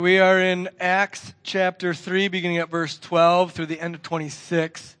We are in Acts chapter 3, beginning at verse 12 through the end of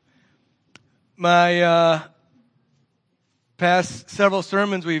 26. My past several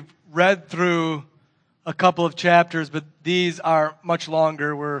sermons, we've read through a couple of chapters, but these are much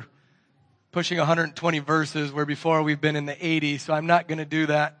longer. We're pushing 120 verses, where before we've been in the 80s, so I'm not going to do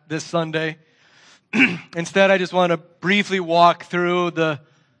that this Sunday. Instead, I just want to briefly walk through the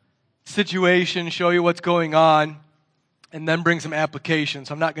situation, show you what's going on, and then bring some application.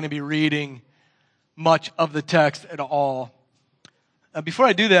 So I'm not going to be reading much of the text at all. Before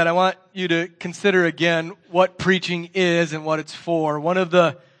I do that, I want you to consider again what preaching is and what it's for. One of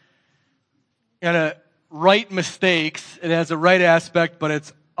the kind of right mistakes, it has a right aspect, but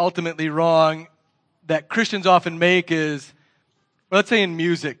it's ultimately wrong, that Christians often make is, well, let's say in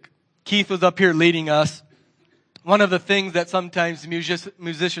music. Keith was up here leading us. One of the things that sometimes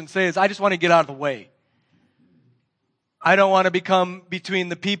musicians say is, I just want to get out of the way. I don't want to become between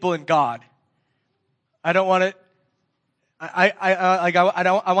the people and God. I don't want to.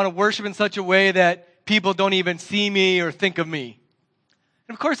 I want to worship in such a way that people don't even see me or think of me.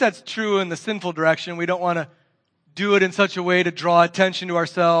 And of course, that's true in the sinful direction. We don't want to do it in such a way to draw attention to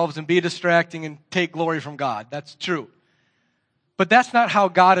ourselves and be distracting and take glory from God. That's true. But that's not how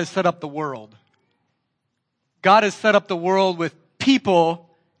God has set up the world. God has set up the world with people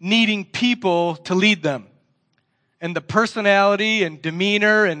needing people to lead them. And the personality and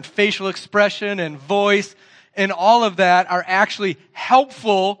demeanor and facial expression and voice and all of that are actually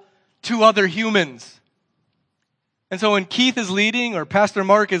helpful to other humans. And so when Keith is leading or Pastor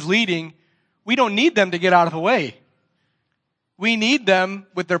Mark is leading, we don't need them to get out of the way. We need them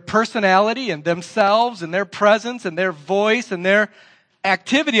with their personality and themselves and their presence and their voice and their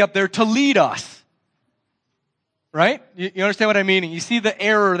activity up there to lead us. Right? You understand what I mean? You see the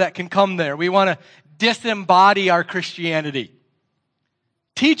error that can come there. We want to disembody our Christianity.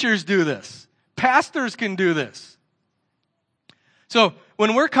 Teachers do this. Pastors can do this. So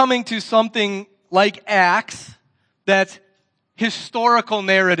when we're coming to something like Acts, that's historical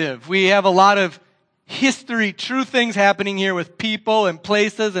narrative. We have a lot of history, true things happening here with people and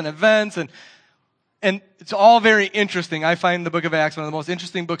places and events, and it's all very interesting. I find the book of Acts one of the most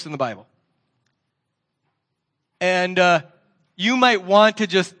interesting books in the Bible. And you might want to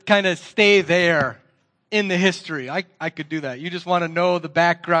just kind of stay there in the history. I could do that. You just want to know the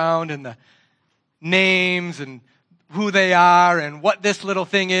background and the names and who they are and what this little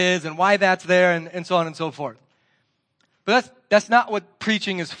thing is and why that's there and so on and so forth. But that's not what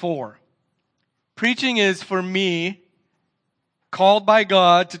preaching is for. Preaching is for me, called by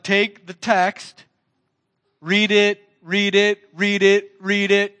God to take the text, read it,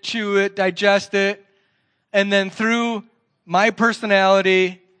 chew it, digest it, and then through my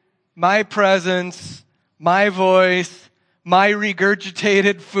personality, my presence, my voice, my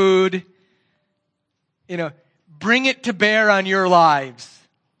regurgitated food, bring it to bear on your lives.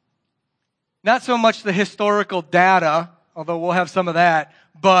 Not so much the historical data, although we'll have some of that,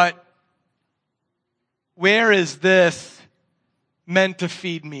 but where is this meant to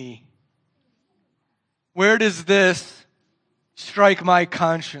feed me? Where does this strike my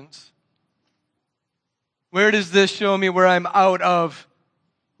conscience? Where does this show me where I'm out of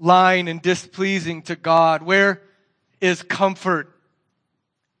line and displeasing to God? Where is comfort?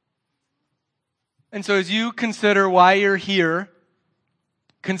 And so as you consider why you're here,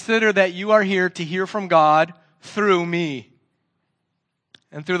 consider that you are here to hear from God through me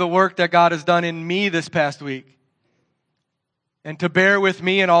and through the work that God has done in me this past week. And to bear with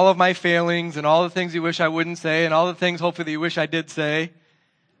me and all of my failings and all the things you wish I wouldn't say and all the things hopefully that you wish I did say.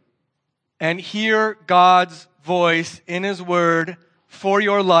 And hear God's voice in His Word for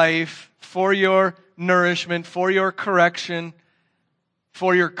your life, for your nourishment, for your correction,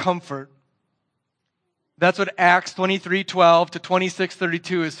 for your comfort. That's what Acts 23:12 to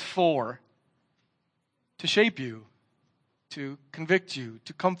 26:32 is for. To shape you, to convict you,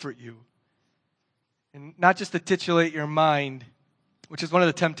 to comfort you. And not just to titillate your mind, which is one of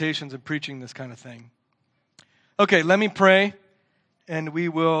the temptations of preaching this kind of thing. Okay, let me pray, and we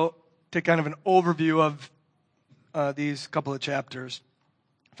will take kind of an overview of these couple of chapters.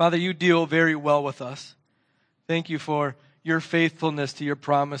 Father, you deal very well with us. Thank you for your faithfulness to your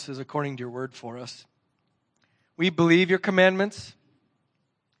promises according to your word for us. We believe your commandments,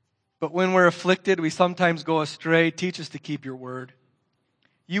 but when we're afflicted, we sometimes go astray. Teach us to keep your word.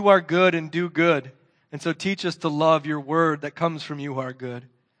 You are good and do good, and so teach us to love your word that comes from you who are good.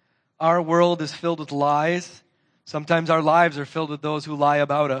 Our world is filled with lies. Sometimes our lives are filled with those who lie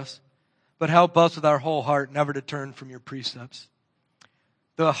about us. But help us with our whole heart never to turn from your precepts.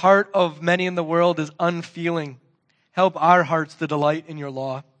 The heart of many in the world is unfeeling. Help our hearts to delight in your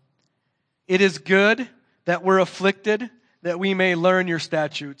law. It is good that we're afflicted, that we may learn your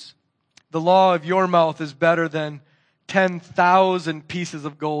statutes. The law of your mouth is better than 10,000 pieces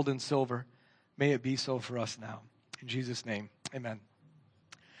of gold and silver. May it be so for us now. In Jesus' name, amen.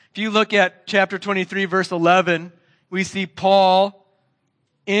 If you look at chapter 23, verse 11, we see Paul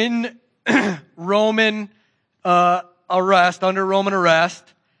in Roman arrest, under Roman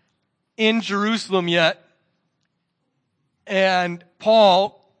arrest, in Jerusalem yet. And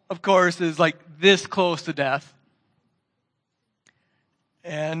Paul, of course, is like this close to death.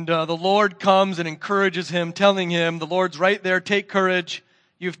 And the Lord comes and encourages him, telling him, the Lord's right there, take courage.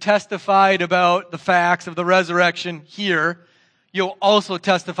 You've testified about the facts of the resurrection here. You'll also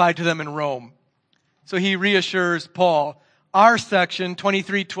testify to them in Rome. So he reassures Paul. Our section,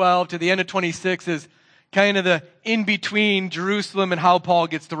 23:12 to the end of 26, is kind of the in-between Jerusalem and how Paul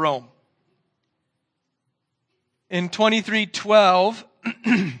gets to Rome. In 23:12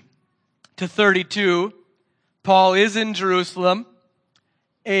 to 32, Paul is in Jerusalem.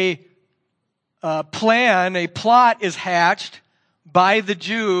 A plot is hatched by the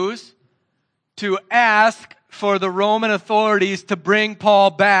Jews to ask for the Roman authorities to bring Paul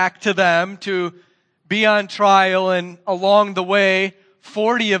back to them to be on trial, and along the way,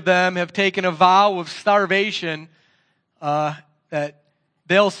 40 of them have taken a vow of starvation that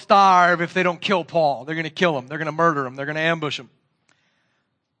they'll starve if they don't kill Paul. They're going to kill him. They're going to murder him. They're going to ambush him.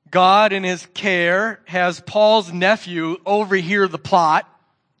 God, in his care, has Paul's nephew overhear the plot.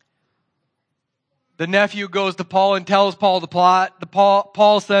 The nephew goes to Paul and tells Paul the plot.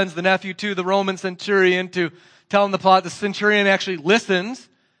 Paul sends the nephew to the Roman centurion to tell him the plot. The centurion actually listens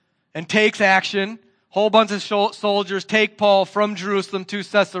and takes action. Whole bunch of soldiers take Paul from Jerusalem to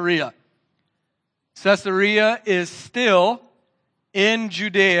Caesarea. Caesarea is still in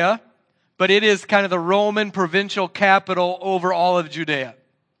Judea, but it is kind of the Roman provincial capital over all of Judea.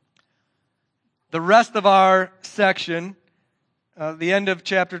 The rest of our section, the end of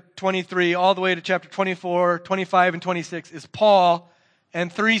chapter 23, all the way to chapter 24, 25, and 26, is Paul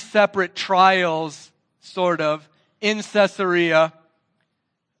and 3 separate trials, sort of, in Caesarea,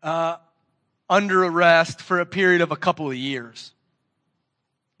 under arrest for a period of a couple of years.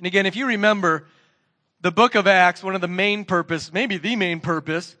 And again, if you remember, the book of Acts, one of the main purpose, maybe the main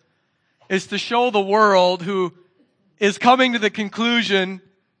purpose, is to show the world who is coming to the conclusion,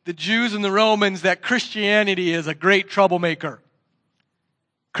 the Jews and the Romans, that Christianity is a great troublemaker.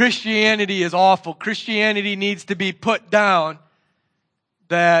 Christianity is awful. Christianity needs to be put down.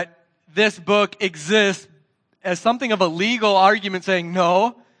 That this book exists as something of a legal argument saying,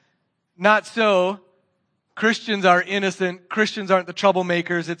 no, not so. Christians are innocent. Christians aren't the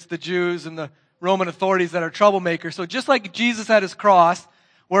troublemakers. It's the Jews and the Roman authorities that are troublemakers. So just like Jesus at his cross,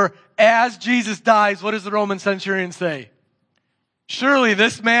 where as Jesus dies, what does the Roman centurion say? Surely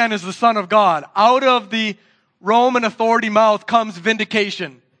this man is the Son of God. Out of the Roman authority mouth comes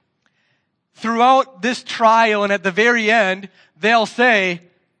vindication. Throughout this trial and at the very end, they'll say,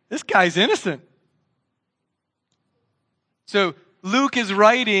 this guy's innocent. So Luke is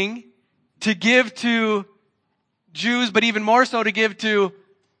writing to give to Jews, but even more so to give to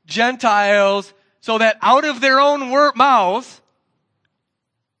Gentiles, so that out of their own mouths,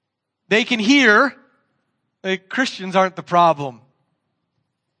 they can hear the Christians aren't the problem.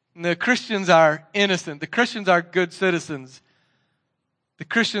 And the Christians are innocent. The Christians are good citizens. The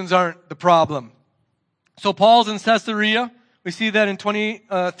Christians aren't the problem. So Paul's in Caesarea. We see that in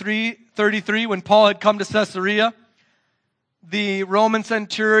 23:33, when Paul had come to Caesarea, the Roman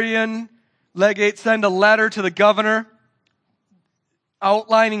centurion legate send a letter to the governor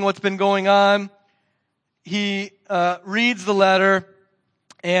outlining what's been going on. He reads the letter,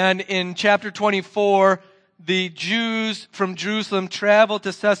 and in chapter 24, the Jews from Jerusalem travel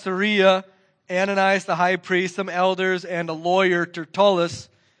to Caesarea, Ananias the high priest, some elders, and a lawyer, Tertullus,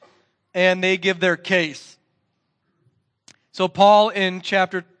 and they give their case. So Paul in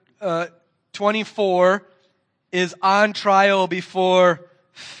chapter 24 is on trial before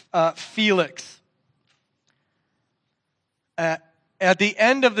Felix. At the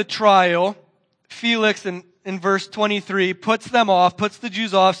end of the trial, Felix in verse 23 puts the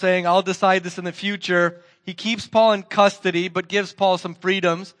Jews off, saying, I'll decide this in the future. He keeps Paul in custody, but gives Paul some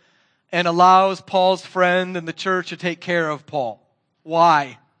freedoms and allows Paul's friend and the church to take care of Paul.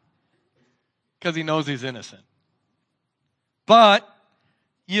 Why? Because he knows he's innocent. But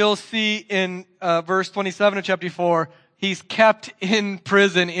you'll see in verse 27 of chapter 4, he's kept in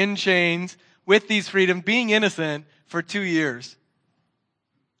prison, in chains, with these freedoms, being innocent for 2 years.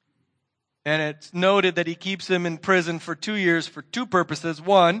 And it's noted that he keeps him in prison for 2 years for 2 purposes.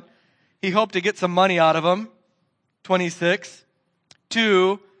 1, he hoped to get some money out of him. 26.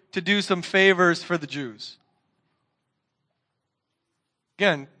 2, to do some favors for the Jews.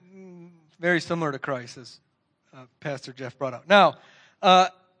 Again, very similar to Christ, as Pastor Jeff brought out. Now,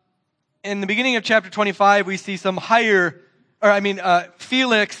 in the beginning of chapter 25, we see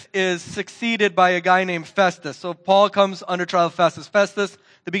Felix is succeeded by a guy named Festus. So Paul comes under trial of Festus. Festus,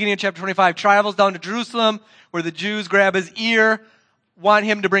 the beginning of chapter 25, travels down to Jerusalem, where the Jews grab his ear, want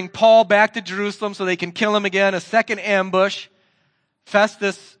him to bring Paul back to Jerusalem so they can kill him again, a second ambush.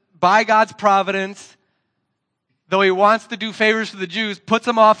 Festus, by God's providence, though he wants to do favors for the Jews, puts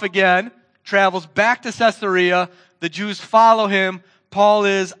him off again, travels back to Caesarea. The Jews follow him. Paul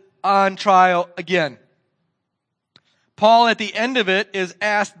is on trial again. Paul, at the end of it, is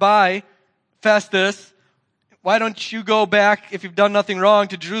asked by Festus, why don't you go back, if you've done nothing wrong,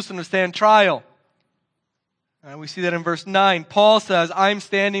 to Jerusalem to stand trial? We see that in verse 9. Paul says, I'm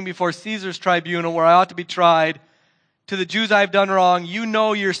standing before Caesar's tribunal where I ought to be tried. To the Jews I've done wrong. You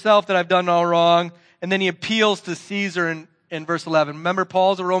know yourself that I've done all wrong. And then he appeals to Caesar in verse 11. Remember,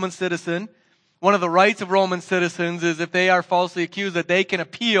 Paul's a Roman citizen. One of the rights of Roman citizens is if they are falsely accused that they can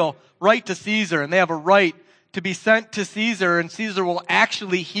appeal right to Caesar. And they have a right to be sent to Caesar, and Caesar will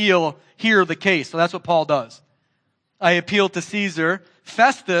actually hear the case. So that's what Paul does. I appeal to Caesar.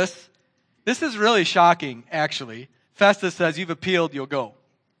 Festus, this is really shocking, actually. Festus says, you've appealed, you'll go.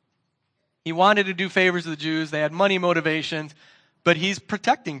 He wanted to do favors to the Jews. They had money motivations, but he's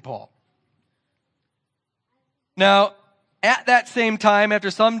protecting Paul. Now, at that same time,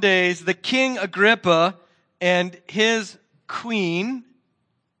 after some days, the king Agrippa and his queen,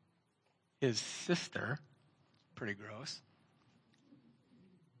 his sister, pretty gross,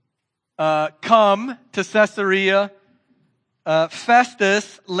 come to Caesarea.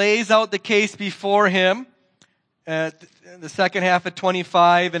 Festus lays out the case before him at the second half of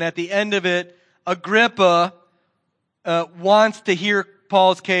 25, and at the end of it, Agrippa wants to hear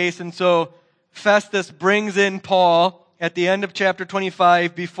Paul's case, and so Festus brings in Paul at the end of chapter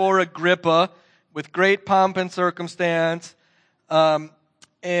 25 before Agrippa with great pomp and circumstance.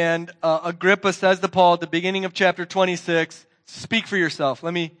 And Agrippa says to Paul at the beginning of chapter 26, speak for yourself.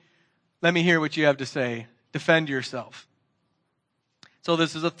 Let me hear what you have to say. Defend yourself. So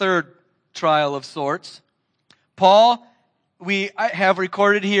this is a third trial of sorts. Paul, we have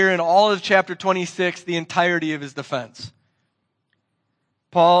recorded here in all of chapter 26 the entirety of his defense.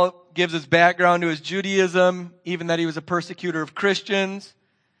 Paul gives his background to his Judaism, even that he was a persecutor of Christians.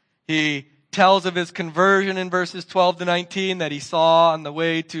 He tells of his conversion in verses 12 to 19, that he saw on the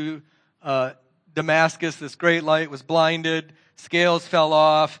way to Damascus this great light, was blinded, scales fell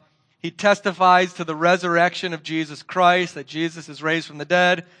off. He testifies to the resurrection of Jesus Christ, that Jesus is raised from the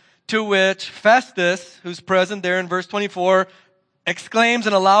dead, to which Festus, who's present there in verse 24, exclaims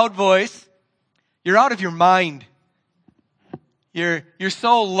in a loud voice, you're out of your mind. You're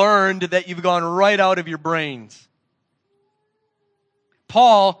so learned that you've gone right out of your brains.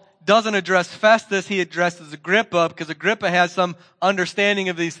 Paul doesn't address Festus, he addresses Agrippa, because Agrippa has some understanding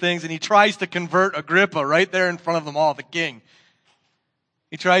of these things, and he tries to convert Agrippa right there in front of them all, the king.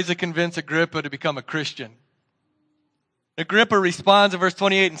 He tries to convince Agrippa to become a Christian. Agrippa responds in verse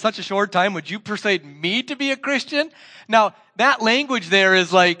 28, in such a short time, would you persuade me to be a Christian? Now, that language there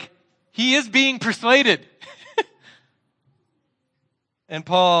is like, he is being persuaded. And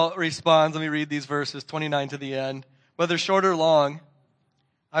Paul responds, let me read these verses, 29 to the end. Whether short or long,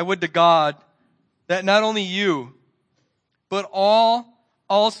 I would to God that not only you, but all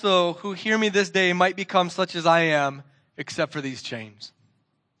also who hear me this day might become such as I am, except for these chains.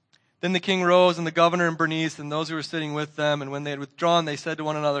 Then the king rose, and the governor and Bernice, and those who were sitting with them, and when they had withdrawn, they said to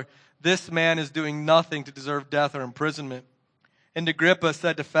one another, this man is doing nothing to deserve death or imprisonment. And Agrippa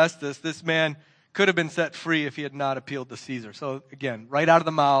said to Festus, this man could have been set free if he had not appealed to Caesar. So again, right out of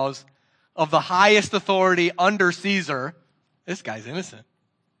the mouths of the highest authority under Caesar, this guy's innocent.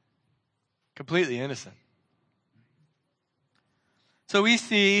 Completely innocent. So we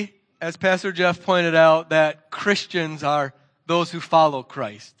see, as Pastor Jeff pointed out, that Christians are those who follow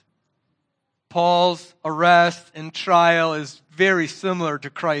Christ. Paul's arrest and trial is very similar to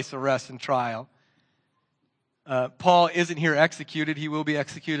Christ's arrest and trial. Paul isn't here executed. He will be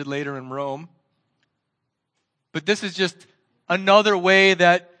executed later in Rome. But this is just another way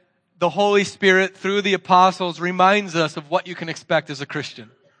that the Holy Spirit, through the apostles, reminds us of what you can expect as a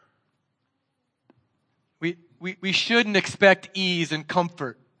Christian. We shouldn't expect ease and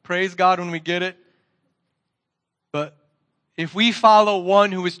comfort. Praise God when we get it. But if we follow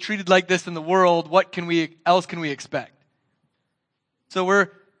one who is treated like this in the world, what else can we expect? So we're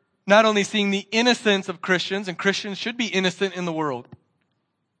not only seeing the innocence of Christians, and Christians should be innocent in the world,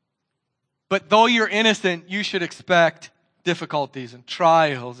 but though you're innocent, you should expect difficulties and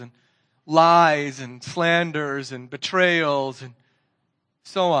trials and lies and slanders and betrayals and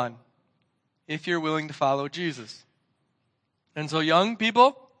so on, if you're willing to follow Jesus. And so young people,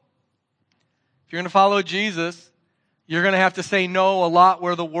 if you're going to follow Jesus, you're going to have to say no a lot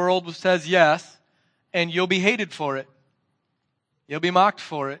where the world says yes, and you'll be hated for it. You'll be mocked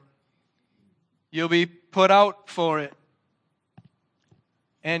for it. You'll be put out for it.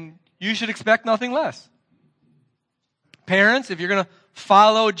 And you should expect nothing less. Parents, if you're going to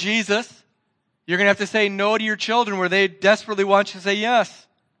follow Jesus, you're going to have to say no to your children where they desperately want you to say yes.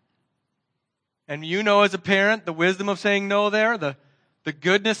 And you know as a parent the wisdom of saying no there, the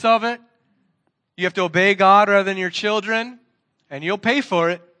goodness of it. You have to obey God rather than your children, and you'll pay for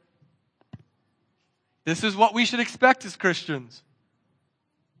it. This is what we should expect as Christians.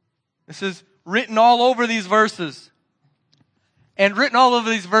 This is written all over these verses. And written all over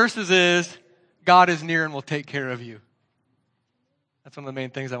these verses is, God is near and will take care of you. That's one of the main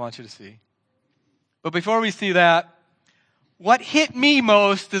things I want you to see. But before we see that, what hit me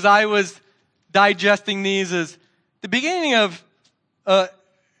most as I was digesting these is the beginning of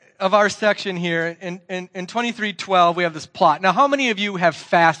our section here in 23:12. We have this plot. Now, how many of you have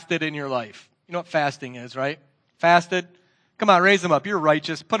fasted in your life? You know what fasting is, right? Fasted? Come on, raise them up. You're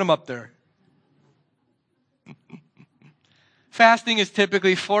righteous. Put them up there. Fasting is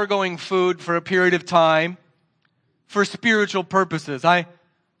typically foregoing food for a period of time for spiritual purposes. I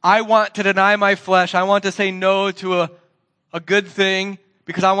want to deny my flesh. I want to say no to a good thing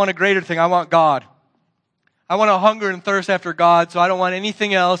because I want a greater thing. I want God. I want to hunger and thirst after God, so I don't want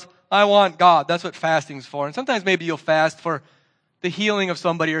anything else. I want God. That's what fasting's for. And sometimes maybe you'll fast for the healing of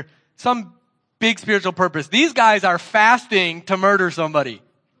somebody or some big spiritual purpose. These guys are fasting to murder somebody.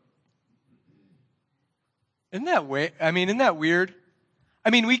 Isn't that weird?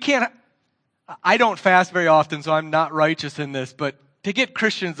 I don't fast very often, so I'm not righteous in this, but to get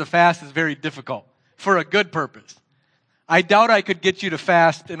Christians to fast is very difficult for a good purpose. I doubt I could get you to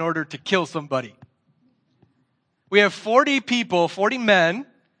fast in order to kill somebody. We have 40 people, 40 men,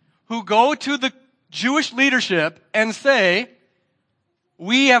 who go to the Jewish leadership and say,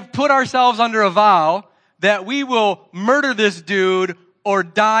 we have put ourselves under a vow that we will murder this dude or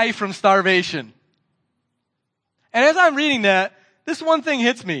die from starvation. And as I'm reading that, this one thing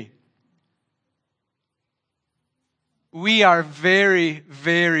hits me. We are very,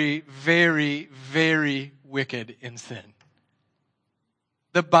 very, very, very wicked in sin.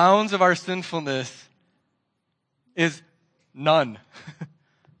 The bounds of our sinfulness is none.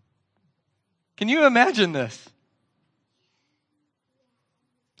 Can you imagine this?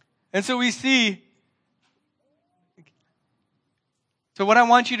 And so we see, so what I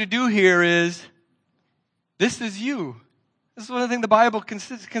want you to do here is, this is you. This is one of the things the Bible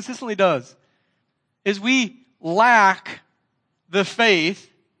consistently does, is we lack the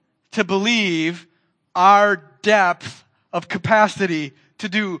faith to believe our depth of capacity to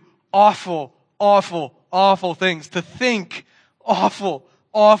do awful, awful, awful things, to think awful,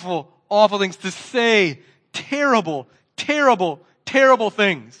 awful, awful things, to say terrible, terrible, terrible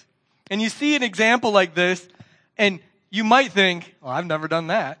things. And you see an example like this, and you might think, well, I've never done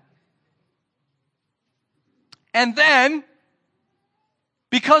that. And then,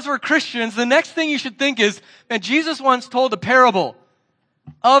 because we're Christians, the next thing you should think is that Jesus once told a parable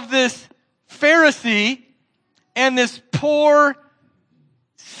of this Pharisee and this poor,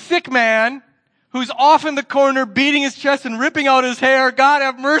 sick man who's off in the corner beating his chest and ripping out his hair. God,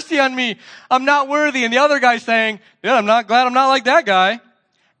 have mercy on me. I'm not worthy. And the other guy saying, yeah, I'm not glad I'm not like that guy.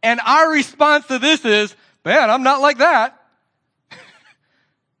 And our response to this is, man, I'm not like that.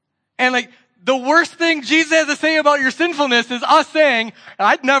 And like, the worst thing Jesus has to say about your sinfulness is us saying,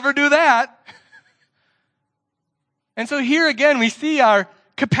 I'd never do that. And so here again, we see our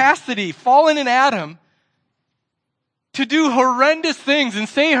capacity, fallen in Adam, to do horrendous things and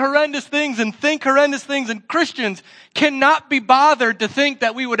say horrendous things and think horrendous things. And Christians cannot be bothered to think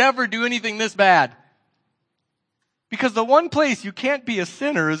that we would ever do anything this bad. Because the one place you can't be a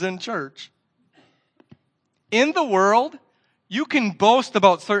sinner is in church. In the world, you can boast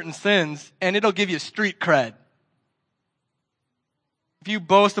about certain sins and it'll give you street cred. If you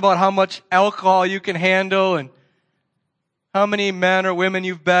boast about how much alcohol you can handle and how many men or women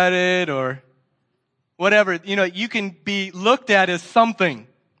you've bedded or whatever, you can be looked at as something.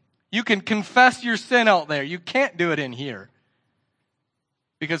 You can confess your sin out there. You can't do it in here.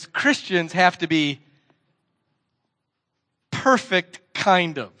 Because Christians have to be perfect,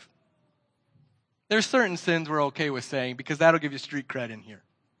 kind of. There's certain sins we're okay with saying because that'll give you street cred in here.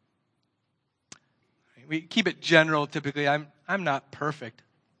 We keep it general typically. I'm not perfect,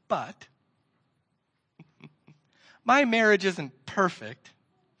 but My marriage isn't perfect,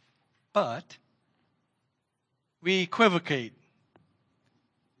 but we equivocate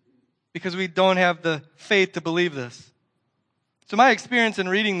because we don't have the faith to believe this. So my experience in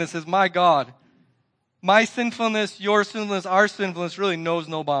reading this is, my God, my sinfulness, your sinfulness, our sinfulness really knows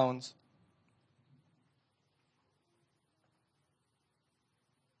no bounds.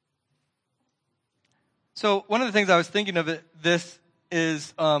 So one of the things I was thinking of this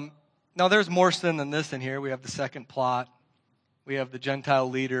is, now there's more sin than this in here. We have the second plot. We have the Gentile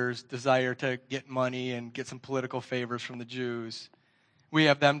leaders' desire to get money and get some political favors from the Jews. We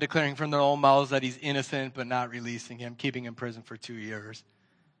have them declaring from their own mouths that he's innocent but not releasing him, keeping him in prison for 2 years.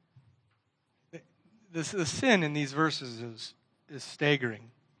 The sin in these verses is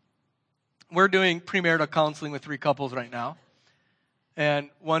staggering. We're doing premarital counseling with 3 couples right now. And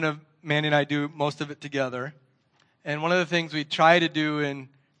Mandy and I do most of it together. And one of the things we try to do in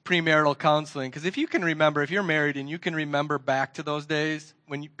premarital counseling, because if you can remember, if you're married and you can remember back to those days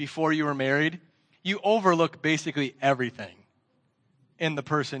before you were married, you overlook basically everything in the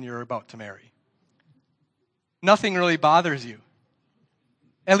person you're about to marry. Nothing really bothers you.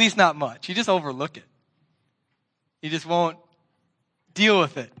 At least not much. You just overlook it. You just won't deal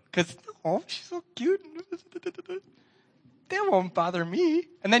with it. Because, oh, she's so cute. That won't bother me.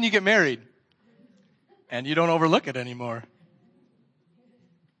 And then you get married. And you don't overlook it anymore.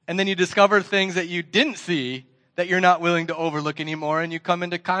 And then you discover things that you didn't see that you're not willing to overlook anymore, and you come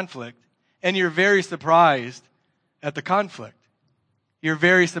into conflict. And you're very surprised at the conflict. You're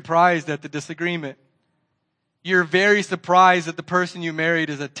very surprised at the disagreement. You're very surprised that the person you married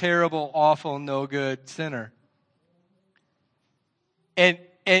is a terrible, awful, no good sinner. And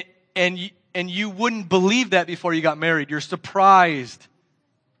you wouldn't believe that before you got married. You're surprised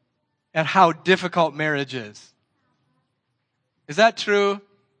at how difficult marriage is. Is that true?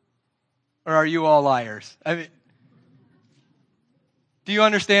 Or are you all liars? I mean, do you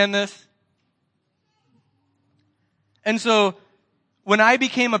understand this? And so, when I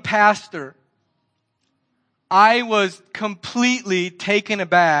became a pastor, I was completely taken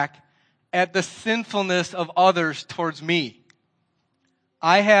aback at the sinfulness of others towards me.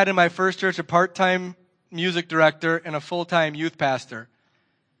 I had in my first church a part-time music director and a full-time youth pastor.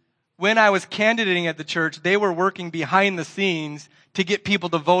 When I was candidating at the church, they were working behind the scenes to get people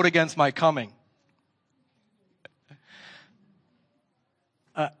to vote against my coming.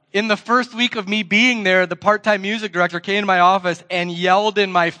 In the first week of me being there, the part-time music director came to my office and yelled in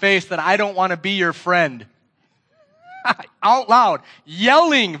my face that I don't want to be your friend. Out loud,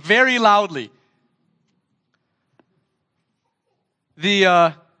 yelling very loudly.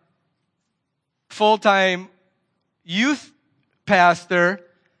 The full-time youth pastor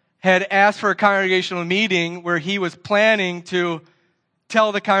had asked for a congregational meeting where he was planning to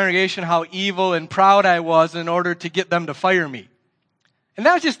tell the congregation how evil and proud I was in order to get them to fire me. And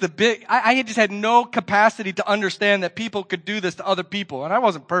that was just I just had no capacity to understand that people could do this to other people. And I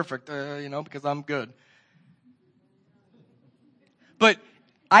wasn't perfect, because I'm good. But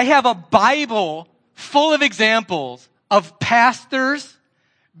I have a Bible full of examples of pastors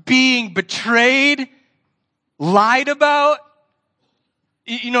being betrayed, lied about,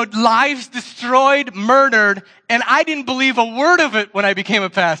 lives destroyed, murdered, and I didn't believe a word of it when I became a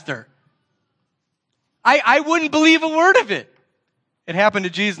pastor. I wouldn't believe a word of it. It happened to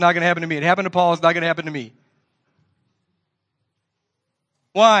Jesus, not going to happen to me. It happened to Paul, it's not going to happen to me.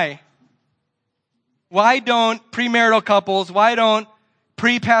 Why? Why don't premarital couples, why don't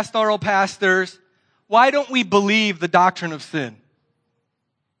pre-pastoral pastors, why don't we believe the doctrine of sin?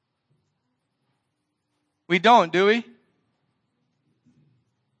 We don't, do we?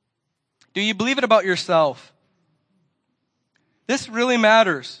 Do you believe it about yourself? This really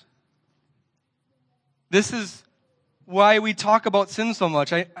matters. This is why we talk about sin so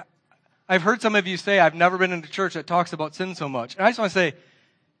much. I've heard some of you say, I've never been in a church that talks about sin so much. And I just want to say,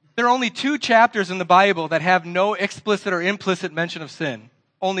 there are only 2 chapters in the Bible that have no explicit or implicit mention of sin.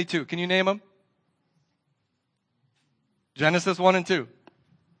 Only 2. Can you name them? Genesis 1 and 2.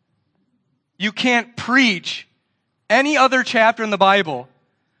 You can't preach any other chapter in the Bible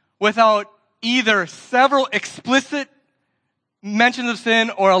without either several explicit mentions of sin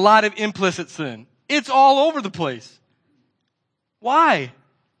or a lot of implicit sin. It's all over the place. Why?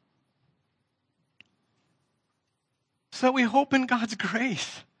 So that we hope in God's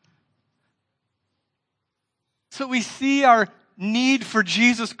grace. So we see our need for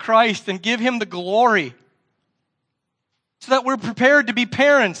Jesus Christ and give Him the glory. So that we're prepared to be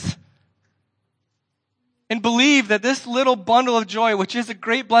parents and believe that this little bundle of joy, which is a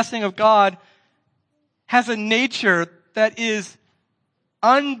great blessing of God, has a nature that is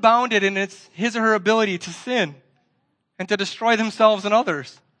unbounded in his or her ability to sin. and to destroy themselves and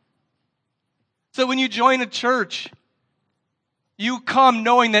others. So when you join a church, you come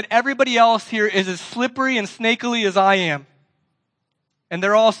knowing that everybody else here is as slippery and snakily as I am. And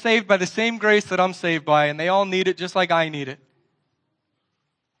they're all saved by the same grace that I'm saved by, and they all need it just like I need it.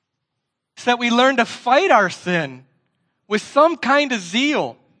 So that we learn to fight our sin with some kind of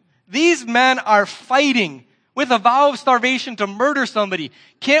zeal. These men are fighting with a vow of starvation to murder somebody.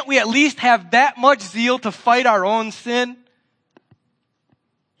 Can't we at least have that much zeal to fight our own sin?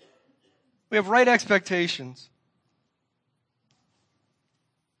 We have right expectations.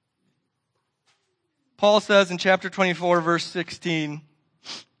 Paul says in chapter 24, verse 16,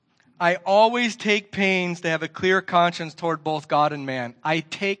 I always take pains to have a clear conscience toward both God and man. I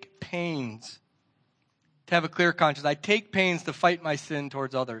take pains to have a clear conscience. I take pains to fight my sin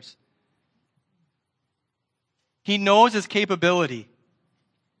towards others. He knows his capability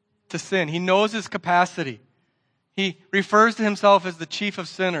to sin. He knows his capacity. He refers to himself as the chief of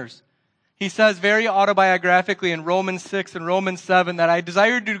sinners. He says very autobiographically in Romans 6 and Romans 7 that I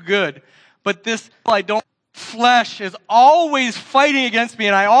desire to do good, but this flesh is always fighting against me,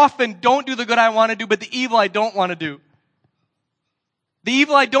 and I often don't do the good I want to do, but the evil I don't want to do. The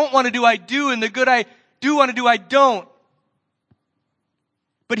evil I don't want to do, I do, and the good I do want to do, I don't.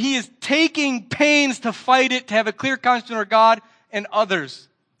 But he is taking pains to fight it, to have a clear conscience toward God and others.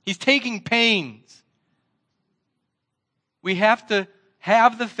 He's taking pains. We have to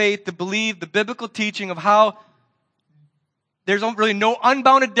have the faith to believe the biblical teaching of how there's really no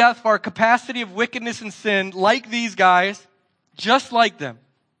unbounded depth for our capacity of wickedness and sin like these guys, just like them.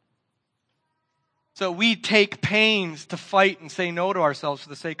 So we take pains to fight and say no to ourselves for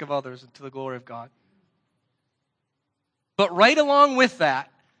the sake of others and to the glory of God. But right along with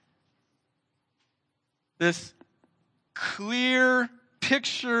that, this clear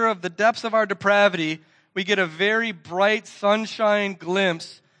picture of the depths of our depravity, we get a very bright sunshine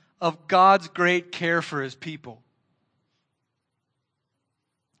glimpse of God's great care for his people.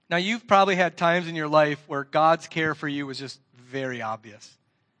 Now, you've probably had times in your life where God's care for you was just very obvious.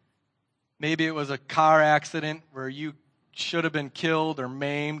 Maybe it was a car accident where you should have been killed or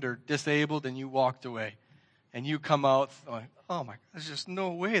maimed or disabled and you walked away. And you come out going, oh my, there's just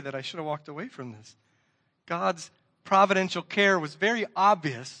no way that I should have walked away from this. God's providential care was very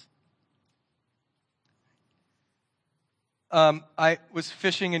obvious. I was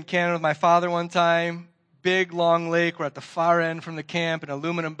fishing in Canada with my father one time. Big, long lake. We're at the far end from the camp, an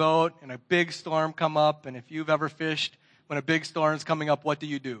aluminum boat, and a big storm come up. And if you've ever fished, when a big storm's coming up, what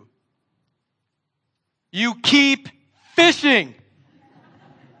do? You keep fishing.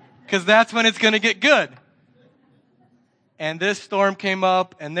 Because that's when it's going to get good. And this storm came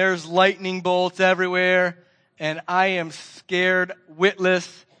up, and there's lightning bolts everywhere, and I am scared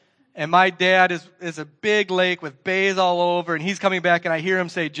witless. And my dad is a big lake with bays all over, and he's coming back, and I hear him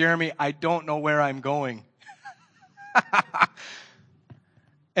say, Jeremy, I don't know where I'm going.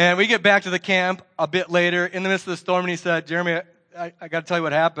 And we get back to the camp a bit later in the midst of the storm, and he said, Jeremy, I got to tell you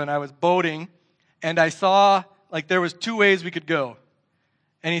what happened. I was boating, and I saw, there was two ways we could go.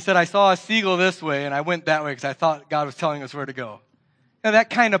 And he said, I saw a seagull this way, and I went that way because I thought God was telling us where to go. And that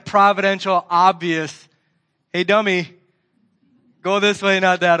kind of providential, obvious, hey, dummy, go this way,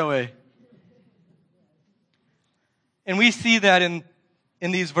 not that way. And we see that in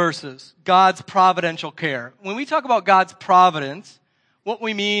these verses, God's providential care. When we talk about God's providence, what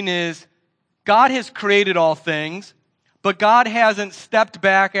we mean is God has created all things, but God hasn't stepped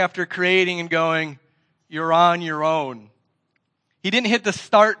back after creating and going, you're on your own. He didn't hit the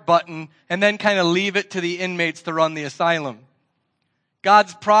start button and then kind of leave it to the inmates to run the asylum.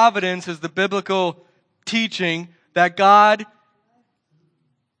 God's providence is the biblical teaching that God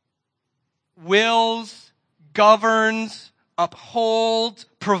wills, governs, upholds,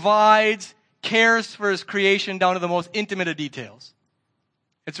 provides, cares for his creation down to the most intimate of details.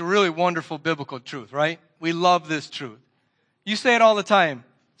 It's a really wonderful biblical truth, right? We love this truth. You say it all the time,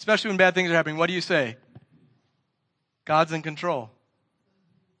 especially when bad things are happening. What do you say? God's in control.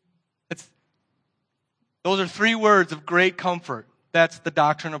 Those are three words of great comfort. That's the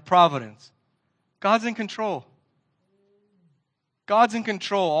doctrine of providence. God's in control. God's in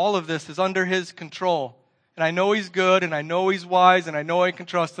control. All of this is under his control. And I know he's good, and I know he's wise, and I know I can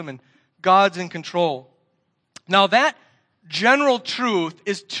trust him, and God's in control. Now that general truth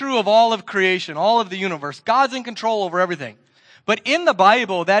is true of all of creation, all of the universe. God's in control over everything. But in the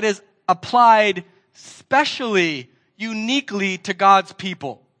Bible, that is applied specially, uniquely to God's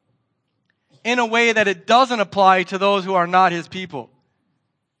people in a way that it doesn't apply to those who are not his people.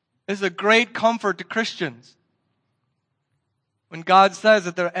 This is a great comfort to Christians. When God says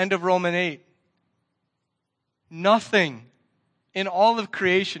at the end of Romans 8, Nothing in all of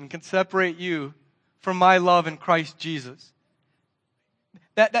creation can separate you from my love in Christ Jesus.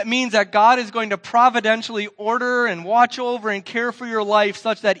 That means that God is going to providentially order and watch over and care for your life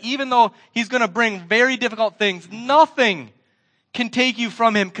such that even though He's going to bring very difficult things, nothing can take you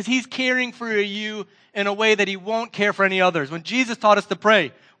from Him because He's caring for you in a way that He won't care for any others. When Jesus taught us to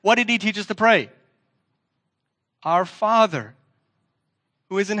pray, what did He teach us to pray? Our Father,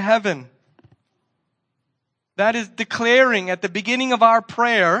 who is in heaven. That is declaring at the beginning of our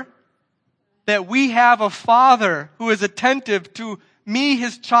prayer that we have a Father who is attentive to me,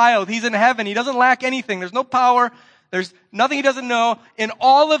 His child. He's in heaven. He doesn't lack anything. There's no power. There's nothing He doesn't know. And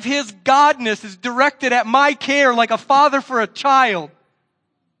all of His godness is directed at my care like a father for a child.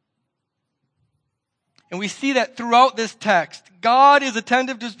 And we see that throughout this text. God is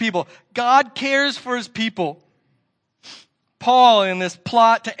attentive to His people. God cares for His people. Paul, in this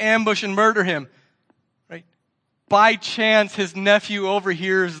plot to ambush and murder him, right? By chance, his nephew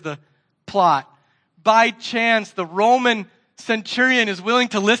overhears the plot. By chance, the Roman centurion is willing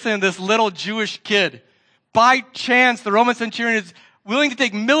to listen to this little Jewish kid. By chance, the Roman centurion is willing to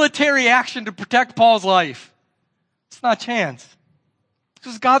take military action to protect Paul's life. It's not chance.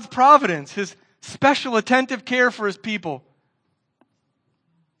 This is God's providence, His special attentive care for His people.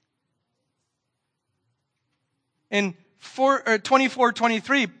 In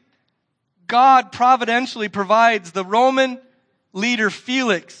 24:23, God providentially provides the Roman leader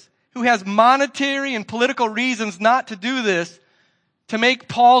Felix, who has monetary and political reasons not to do this, to make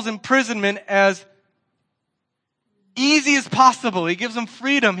Paul's imprisonment as easy as possible. He gives him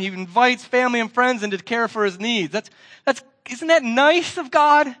freedom. He invites family and friends in to care for his needs. Isn't that nice of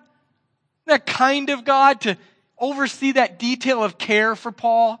God? Isn't that kind of God to oversee that detail of care for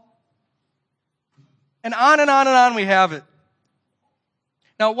Paul? And on and on and on we have it.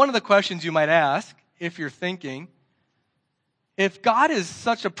 Now, one of the questions you might ask, if you're thinking, if God is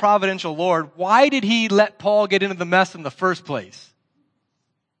such a providential Lord, why did He let Paul get into the mess in the first place?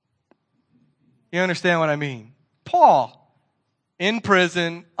 You understand what I mean? Paul, in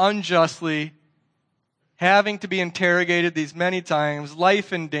prison, unjustly, having to be interrogated these many times,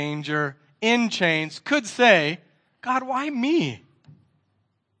 life in danger, in chains, could say, God, why me?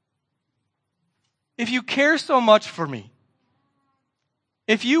 If you care so much for me,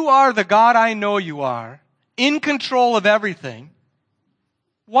 if you are the God I know you are, in control of everything,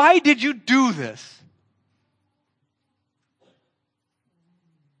 why did you do this?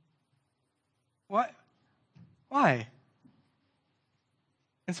 What? Why?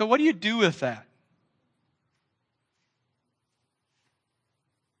 And so what do you do with that?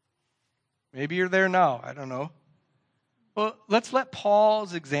 Maybe you're there now. I don't know. Well, let's let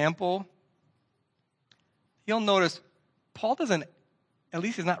Paul's example. You'll notice Paul doesn't, at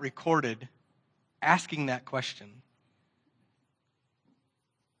least he's not recorded, asking that question.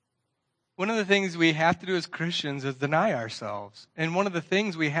 One of the things we have to do as Christians is deny ourselves. And one of the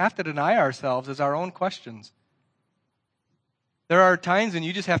things we have to deny ourselves is our own questions. There are times when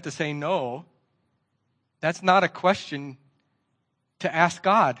you just have to say no. That's not a question to ask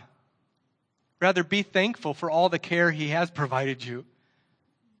God. Rather, be thankful for all the care He has provided you.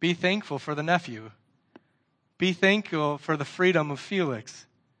 Be thankful for the nephew. Be thankful for the freedom of Felix.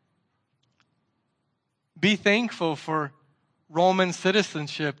 Be thankful for Roman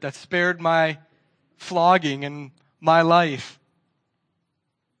citizenship that spared my flogging and my life.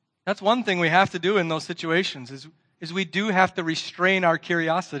 That's one thing we have to do in those situations, is we do have to restrain our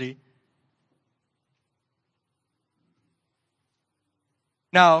curiosity.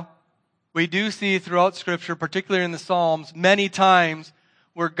 Now, we do see throughout Scripture, particularly in the Psalms, many times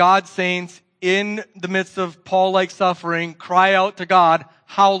where God's saints, in the midst of Paul-like suffering, cry out to God,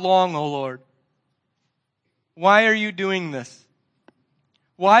 "How long, O Lord? Why are you doing this?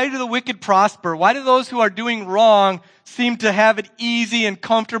 Why do the wicked prosper? Why do those who are doing wrong seem to have it easy and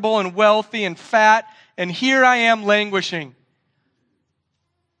comfortable and wealthy and fat, and here I am languishing?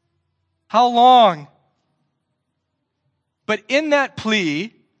 How long?" But in that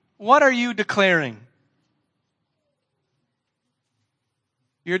plea, what are you declaring?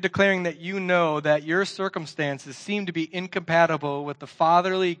 You're declaring that you know that your circumstances seem to be incompatible with the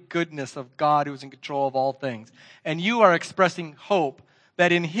fatherly goodness of God who is in control of all things. And you are expressing hope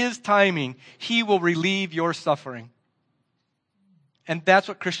that in His timing, He will relieve your suffering. And that's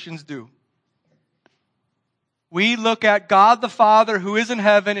what Christians do. We look at God the Father who is in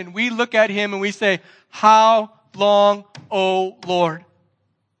heaven, and we look at Him and we say, "How long, O Lord?"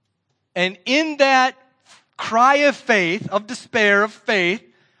 And in that cry of faith, of despair, of faith,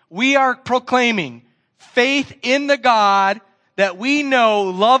 we are proclaiming faith in the God that we know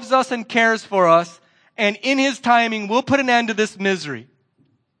loves us and cares for us, And in His timing, we'll put an end to this misery.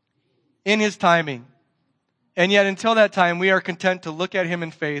 In His timing. And yet until that time, we are content to look at Him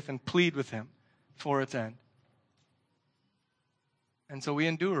in faith and plead with Him for its end. And so we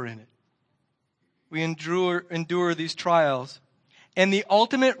endure in it. We endure these trials. And the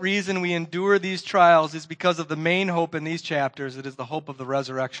ultimate reason we endure these trials is because of the main hope in these chapters. It is the hope of the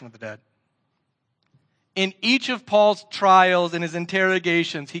resurrection of the dead. In each of Paul's trials and his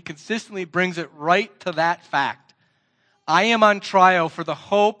interrogations, he consistently brings it right to that fact. I am on trial for the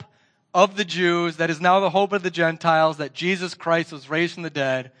hope of the Jews, that is now the hope of the Gentiles, that Jesus Christ was raised from the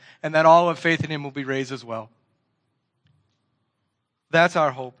dead, and that all who have faith in Him will be raised as well. That's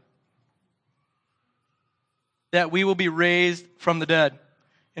our hope. That we will be raised from the dead.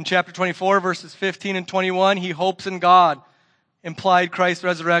 In chapter 24, verses 15 and 21, he hopes in God. Implied Christ's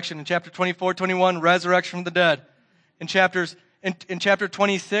resurrection. In chapter 24, 21, resurrection from the dead. In chapter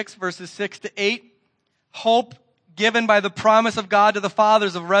 26, verses 6 to 8, hope given by the promise of God to the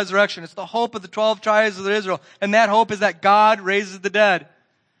fathers of resurrection. It's the hope of the 12 tribes of Israel. And that hope is that God raises the dead.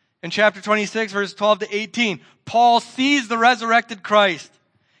 In chapter 26, verses 12 to 18, Paul sees the resurrected Christ.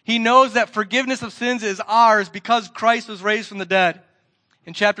 He knows that forgiveness of sins is ours because Christ was raised from the dead.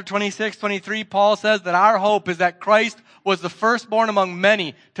 In chapter 26, 23, Paul says that our hope is that Christ was the firstborn among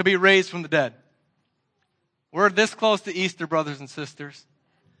many to be raised from the dead. We're this close to Easter, brothers and sisters.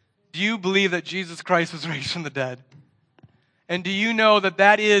 Do you believe that Jesus Christ was raised from the dead? And do you know that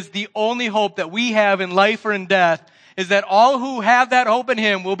that is the only hope that we have in life or in death, is that all who have that hope in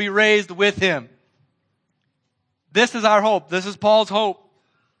Him will be raised with Him? This is our hope. This is Paul's hope.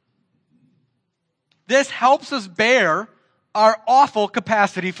 This helps us bear our awful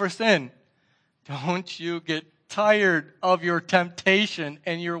capacity for sin. Don't you get tired of your temptation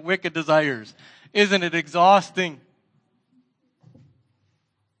and your wicked desires. Isn't it exhausting?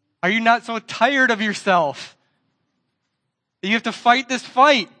 Are you not so tired of yourself that you have to fight this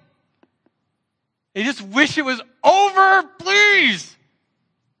fight? You just wish it was over, please.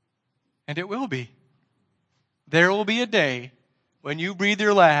 And it will be. There will be a day when you breathe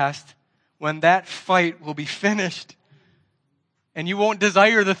your last, when that fight will be finished. And you won't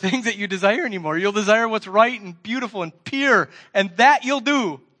desire the things that you desire anymore. You'll desire what's right and beautiful and pure. And that you'll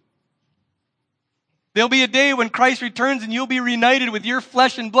do. There'll be a day when Christ returns and you'll be reunited with your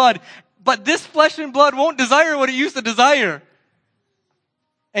flesh and blood. But this flesh and blood won't desire what it used to desire.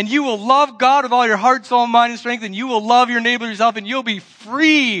 And you will love God with all your heart, soul, mind, and strength. And you will love your neighbor yourself. And you'll be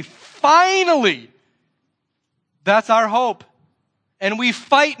free, finally. That's our hope. And we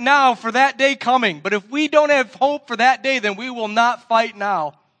fight now for that day coming. But if we don't have hope for that day, then we will not fight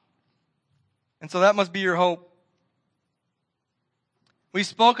now. And so that must be your hope. We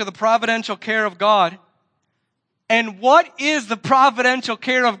spoke of the providential care of God. And what is the providential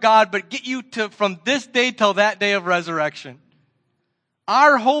care of God but get you to from this day till that day of resurrection?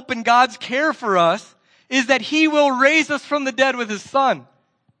 Our hope in God's care for us is that He will raise us from the dead with His Son.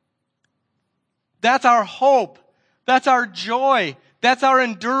 That's our hope. That's our joy. That's our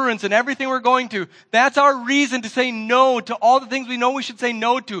endurance in everything we're going to. That's our reason to say no to all the things we know we should say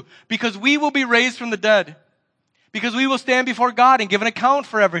no to, because we will be raised from the dead. Because we will stand before God and give an account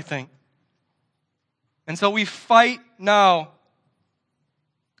for everything. And so we fight now.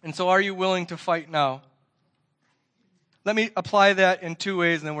 And so are you willing to fight now? Let me apply that in two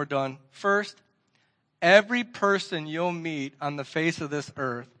ways and then we're done. First, every person you'll meet on the face of this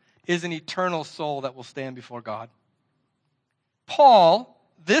earth is an eternal soul that will stand before God. Paul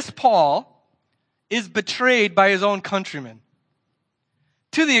is betrayed by his own countrymen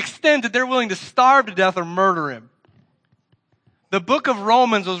to the extent that they're willing to starve to death or murder him. The book of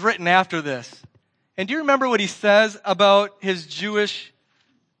Romans was written after this. And do you remember what he says about his Jewish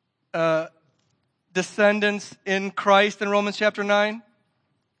descendants in Christ in Romans chapter 9?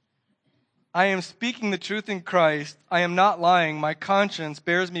 I am speaking the truth in Christ. I am not lying. My conscience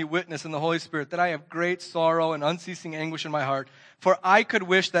bears me witness in the Holy Spirit that I have great sorrow and unceasing anguish in my heart. For I could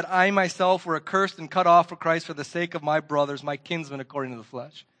wish that I myself were accursed and cut off for Christ for the sake of my brothers, my kinsmen according to the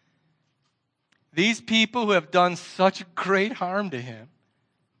flesh. These people who have done such great harm to him,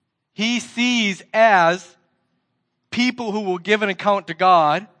 he sees as people who will give an account to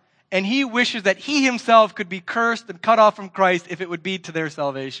God, and he wishes that he himself could be cursed and cut off from Christ if it would be to their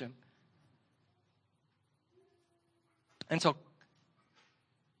salvation. And so,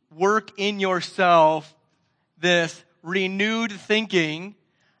 work in yourself this renewed thinking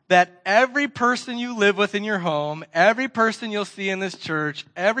that every person you live with in your home, every person you'll see in this church,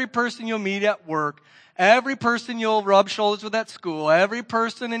 every person you'll meet at work, every person you'll rub shoulders with at school, every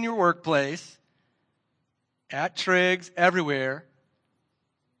person in your workplace, at Triggs, everywhere,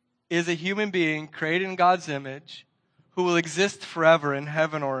 is a human being created in God's image who will exist forever in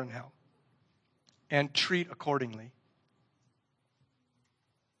heaven or in hell and treat accordingly.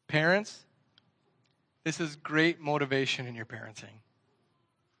 Parents, this is great motivation in your parenting.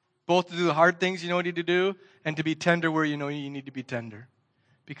 Both to do the hard things you know you need to do and to be tender where you know you need to be tender.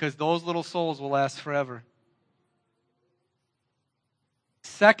 Because those little souls will last forever.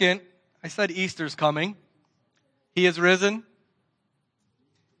 Second, I said Easter's coming. He is risen.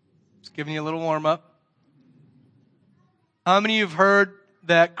 Just giving you a little warm up. How many of you have heard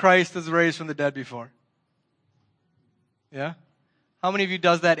that Christ is raised from the dead before? Yeah? How many of you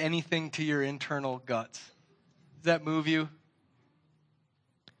does that anything to your internal guts? Does that move you?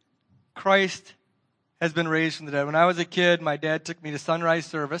 Christ has been raised from the dead. When I was a kid, my dad took me to sunrise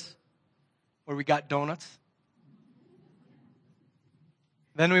service where we got donuts.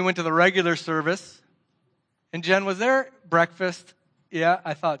 Then we went to the regular service. And Jen, was there breakfast? Yeah,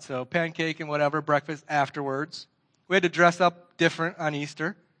 I thought so. Pancake and whatever, breakfast afterwards. We had to dress up different on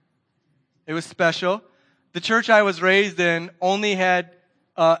Easter. It was special. The church I was raised in only had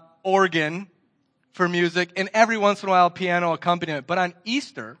organ for music and every once in a while piano accompaniment. But on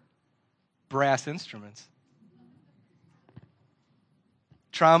Easter, brass instruments.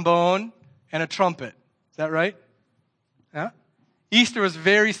 Trombone and a trumpet. Is that right? Yeah. Easter was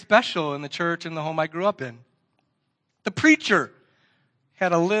very special in the church and the home I grew up in. The preacher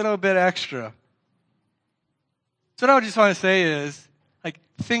had a little bit extra. So what I just want to say is,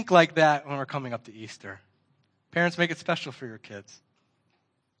 think like that when we're coming up to Easter. Parents, make it special for your kids.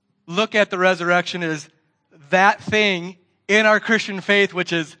 Look at the resurrection as that thing in our Christian faith,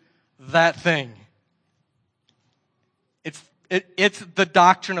 which is that thing. It's the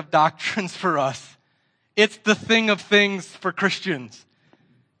doctrine of doctrines for us. It's the thing of things for Christians.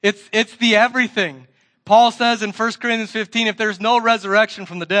 It's the everything. Paul says in 1 Corinthians 15, if there's no resurrection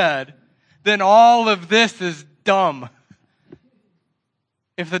from the dead, then all of this is dumb.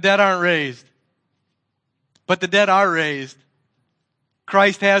 If the dead aren't raised. But the dead are raised.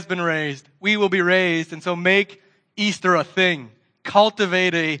 Christ has been raised. We will be raised. And so make Easter a thing.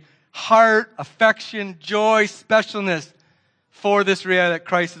 Cultivate a heart, affection, joy, specialness for this reality that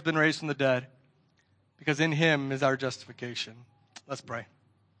Christ has been raised from the dead. Because in Him is our justification. Let's pray.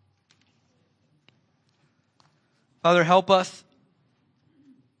 Father, help us.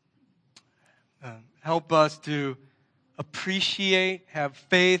 Help us to appreciate, have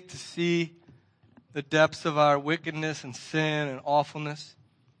faith to see the depths of our wickedness and sin and awfulness,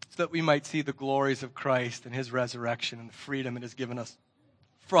 so that we might see the glories of Christ and His resurrection and the freedom it has given us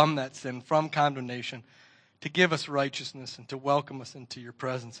from that sin, from condemnation, to give us righteousness and to welcome us into your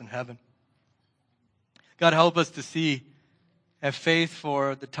presence in heaven. God, help us to see, have faith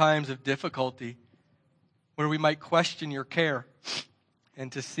for the times of difficulty where we might question your care,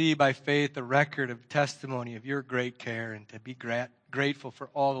 and to see by faith the record of testimony of your great care, and to be grateful for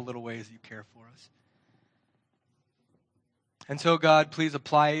all the little ways you care for us. And so, God, please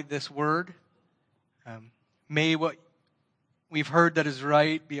apply this word. May what we've heard that is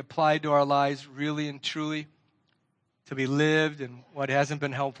right be applied to our lives really and truly, to be lived, and what hasn't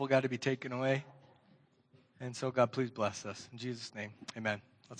been helpful, God, to be taken away. And so, God, please bless us. In Jesus' name, amen.